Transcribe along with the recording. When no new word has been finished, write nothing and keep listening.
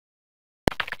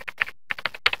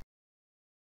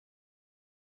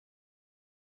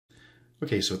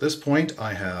Okay, so at this point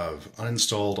I have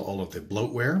uninstalled all of the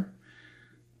bloatware,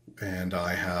 and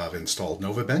I have installed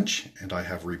NovaBench, and I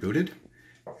have rebooted.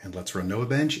 And let's run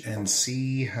NovaBench and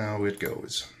see how it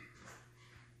goes.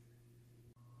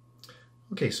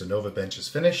 Okay, so NovaBench is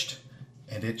finished,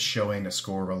 and it's showing a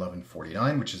score of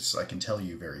 1149, which is, I can tell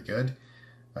you, very good.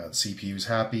 The CPU's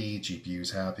happy,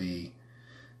 GPU's happy.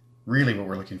 Really what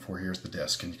we're looking for here is the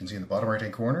disk, and you can see in the bottom right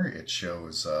hand corner it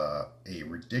shows a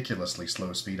ridiculously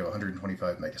slow speed of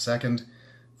 125 megasecond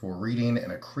for reading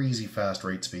and a crazy fast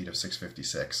write speed of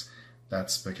 656.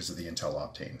 That's because of the Intel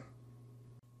Optane.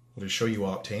 I'll just show you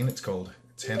Optane.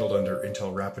 It's handled under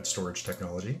Intel Rapid Storage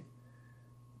technology.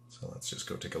 So let's just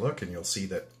go take a look, and you'll see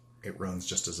that it runs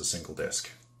just as a single disk.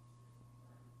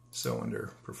 So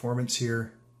under performance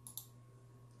here,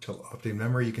 Intel Optane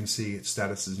memory, you can see its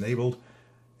status is enabled,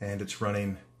 and it's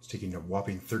taking a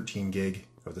whopping 13 gig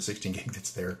of the 16 gig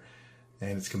that's there,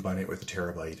 and it's combining it with a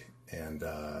terabyte, and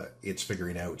it's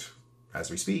figuring out, as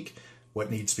we speak, what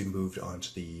needs to be moved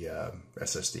onto the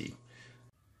SSD.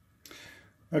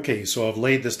 Okay, so I've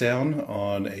laid this down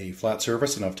on a flat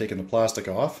surface, and I've taken the plastic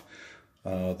off.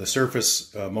 The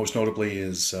surface, most notably,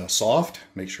 is soft.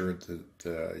 Make sure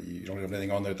that you don't have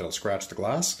anything on there that'll scratch the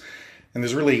glass. And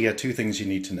there's really two things you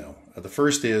need to know. The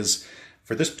first is,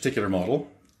 for this particular model,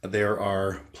 there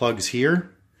are plugs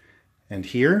here and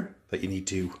here that you need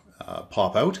to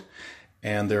pop out.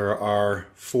 And there are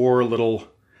 4 little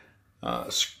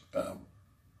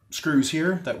screws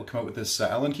here that will come out with this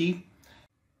Allen key.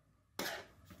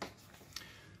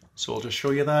 So I'll just show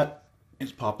you that.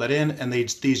 Just pop that in, and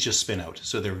these just spin out.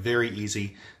 So they're very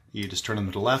easy. You just turn them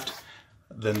to the left,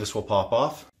 then this will pop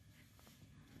off.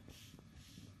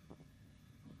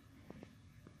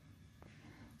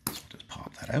 So just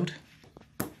pop that out.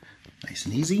 Nice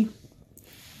and easy.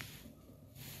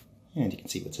 And you can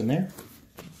see what's in there.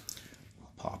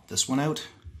 I'll pop this one out.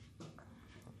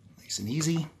 Nice and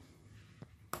easy.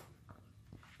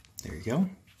 There you go.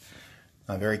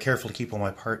 I'm very careful to keep all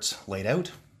my parts laid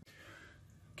out.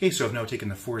 Okay, so I've now taken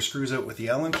the 4 screws out with the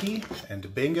Allen key,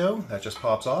 and bingo, that just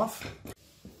pops off.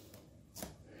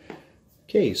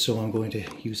 Okay, so I'm going to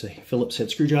use a Phillips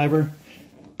head screwdriver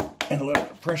and a little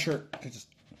pressure.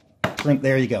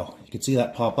 There you go. You can see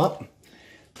that pop up.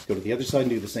 Let's go to the other side and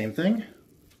do the same thing.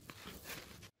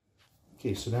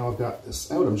 Okay, so now I've got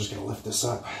this out. I'm just going to lift this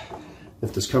up.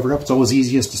 Lift this cover up. It's always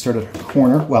easiest to start at a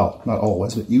corner. Well, not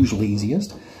always, but usually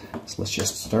easiest. So let's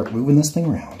just start moving this thing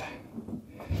around.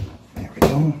 There we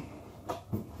go.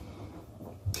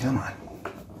 Come on.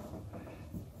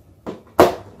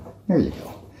 There you go.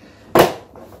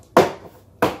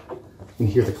 You can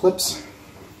hear the clips.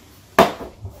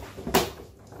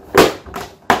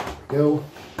 There we go.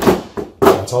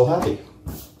 That's all happy.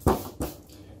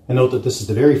 And note that this is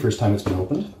the very first time it's been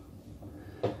opened.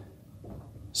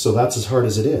 So that's as hard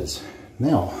as it is.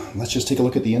 Now, let's just take a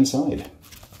look at the inside.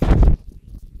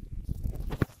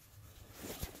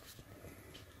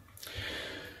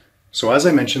 So as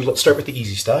I mentioned, let's start with the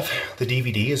easy stuff. The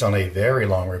DVD is on a very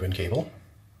long ribbon cable,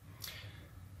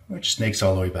 which snakes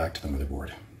all the way back to the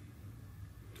motherboard.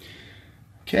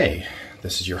 Okay,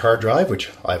 this is your hard drive, which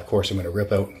I, of course, am going to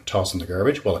rip out and toss in the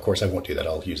garbage. Well, of course, I won't do that.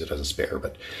 I'll use it as a spare,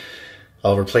 but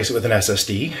I'll replace it with an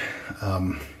SSD.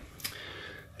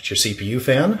 That's your CPU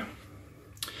fan.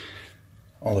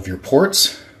 All of your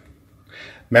ports.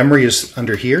 Memory is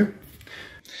under here.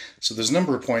 So there's a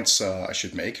number of points I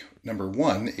should make. Number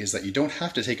 1 is that you don't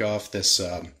have to take off this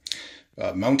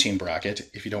mounting bracket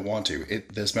if you don't want to.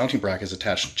 This mounting bracket is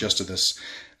attached just to this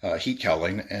heat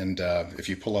cowling, and if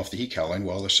you pull off the heat cowling,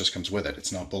 well, this just comes with it.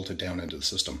 It's not bolted down into the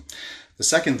system. The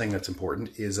second thing that's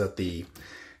important is that the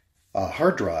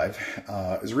hard drive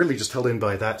is really just held in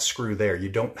by that screw there. You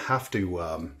don't have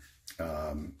to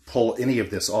pull any of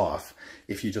this off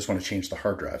if you just want to change the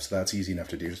hard drive. So that's easy enough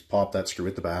to do. Just pop that screw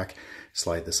at the back,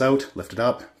 slide this out, lift it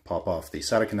up, pop off the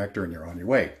SATA connector, and you're on your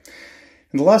way.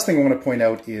 And the last thing I want to point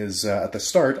out is at the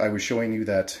start I was showing you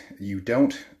that you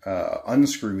don't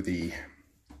unscrew the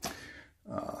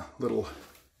little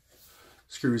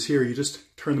screws here. You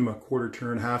just turn them a quarter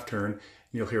turn, half turn, and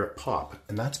you'll hear it pop.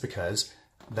 And that's because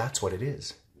that's what it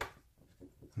is.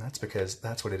 And that's because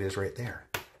that's what it is right there.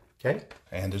 Okay?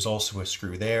 And there's also a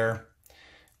screw there,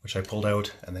 which I pulled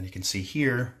out, and then you can see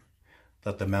here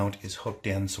that the mount is hooked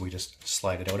in, so we just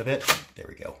slide it out of it. There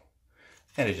we go.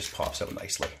 And it just pops out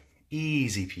nicely.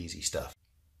 Easy peasy stuff.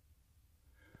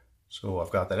 So I've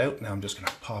got that out. Now I'm just going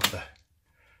to pop the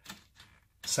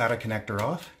SATA connector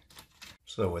off.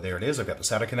 So there it is. I've got the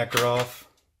SATA connector off.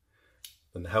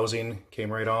 Then the housing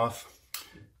came right off.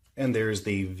 And there's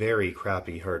the very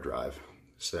crappy hard drive.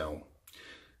 So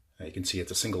you can see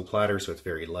it's a single platter, so it's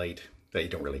very light. You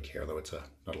don't really care though, it's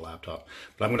not a laptop.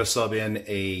 But I'm going to sub in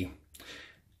an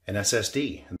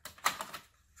SSD.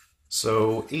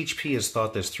 So HP has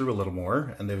thought this through a little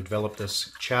more, and they've developed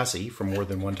this chassis for more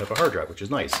than one type of hard drive, which is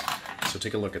nice. So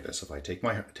take a look at this. If I take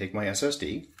my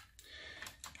SSD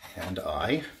and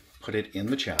I put it in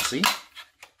the chassis,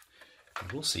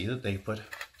 we'll see that they put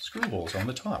screw holes on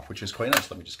the top, which is quite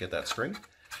nice. Let me just get that straight.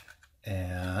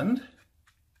 And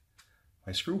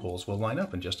my screw holes will line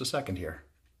up in just a second here.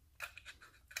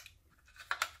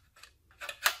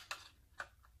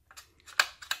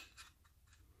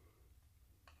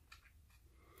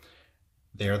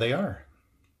 There they are.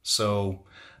 So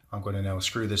I'm going to now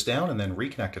screw this down and then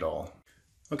reconnect it all.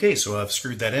 Okay, so I've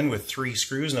screwed that in with 3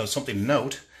 screws. Now something to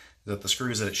note that the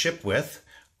screws that it shipped with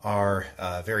are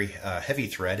very heavy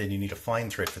thread, and you need a fine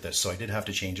thread for this, so I did have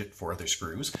to change it for other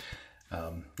screws.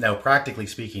 Now practically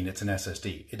speaking, it's an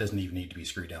SSD. It doesn't even need to be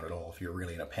screwed down at all. If you're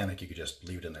really in a panic, you could just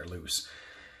leave it in there loose.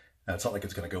 It's not like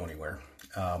it's going to go anywhere.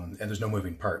 And there's no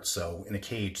moving parts, so in a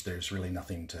cage there's really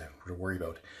nothing to worry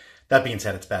about. That being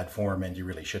said, it's bad form and you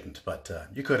really shouldn't, but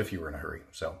you could if you were in a hurry.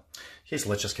 So, okay, so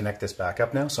let's just connect this back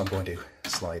up now. So I'm going to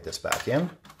slide this back in.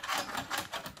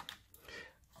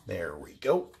 There we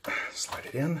go. Slide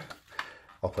it in.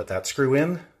 I'll put that screw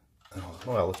in. Oh,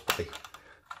 well,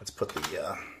 let's put the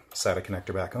SATA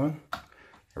connector back on. There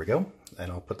we go. And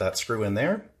I'll put that screw in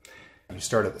there. You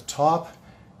start at the top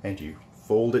and you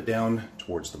fold it down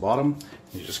towards the bottom.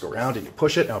 You just go around and you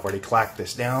push it. Now I've already clacked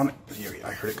this down.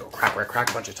 I heard it go crack, crack, crack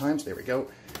a bunch of times. There we go.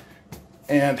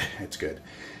 And it's good.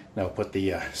 Now I'll put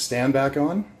the stand back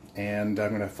on and I'm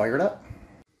going to fire it up.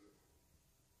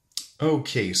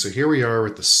 Okay, so here we are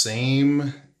with the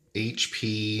same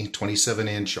HP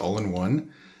 27-inch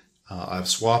all-in-one. I've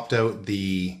swapped out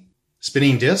the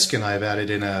spinning disk and I've added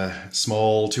in a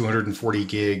small 240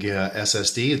 gig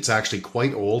SSD. It's actually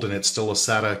quite old and it's still a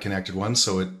SATA connected one,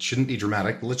 so it shouldn't be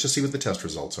dramatic, but let's just see what the test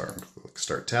results are.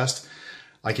 Start test.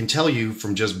 I can tell you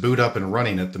from just boot up and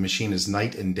running it, the machine is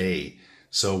night and day.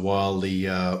 So while the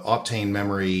Optane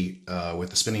memory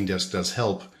with the spinning disk does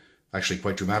help, actually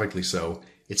quite dramatically so,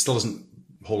 it still doesn't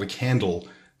hold a candle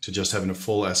to just having a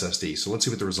full SSD. So let's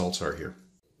see what the results are here.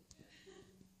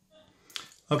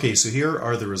 Okay, so here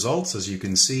are the results. As you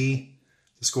can see,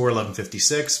 the score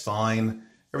 1156, fine.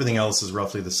 Everything else is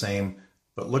roughly the same,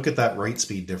 but look at that write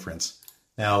speed difference.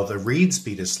 Now the read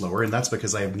speed is slower, and that's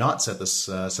because I have not set up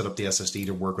the SSD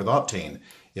to work with Optane.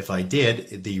 If I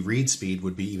did, the read speed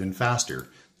would be even faster.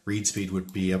 Read speed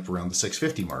would be up around the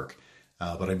 650 mark.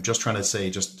 But I'm just trying to say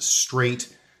just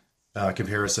straight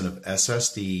comparison of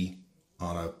SSD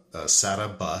on a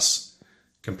SATA bus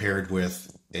compared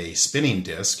with a spinning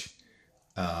disk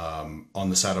on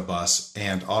the SATA bus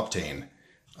and Optane.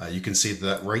 You can see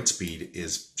that write speed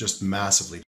is just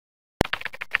massively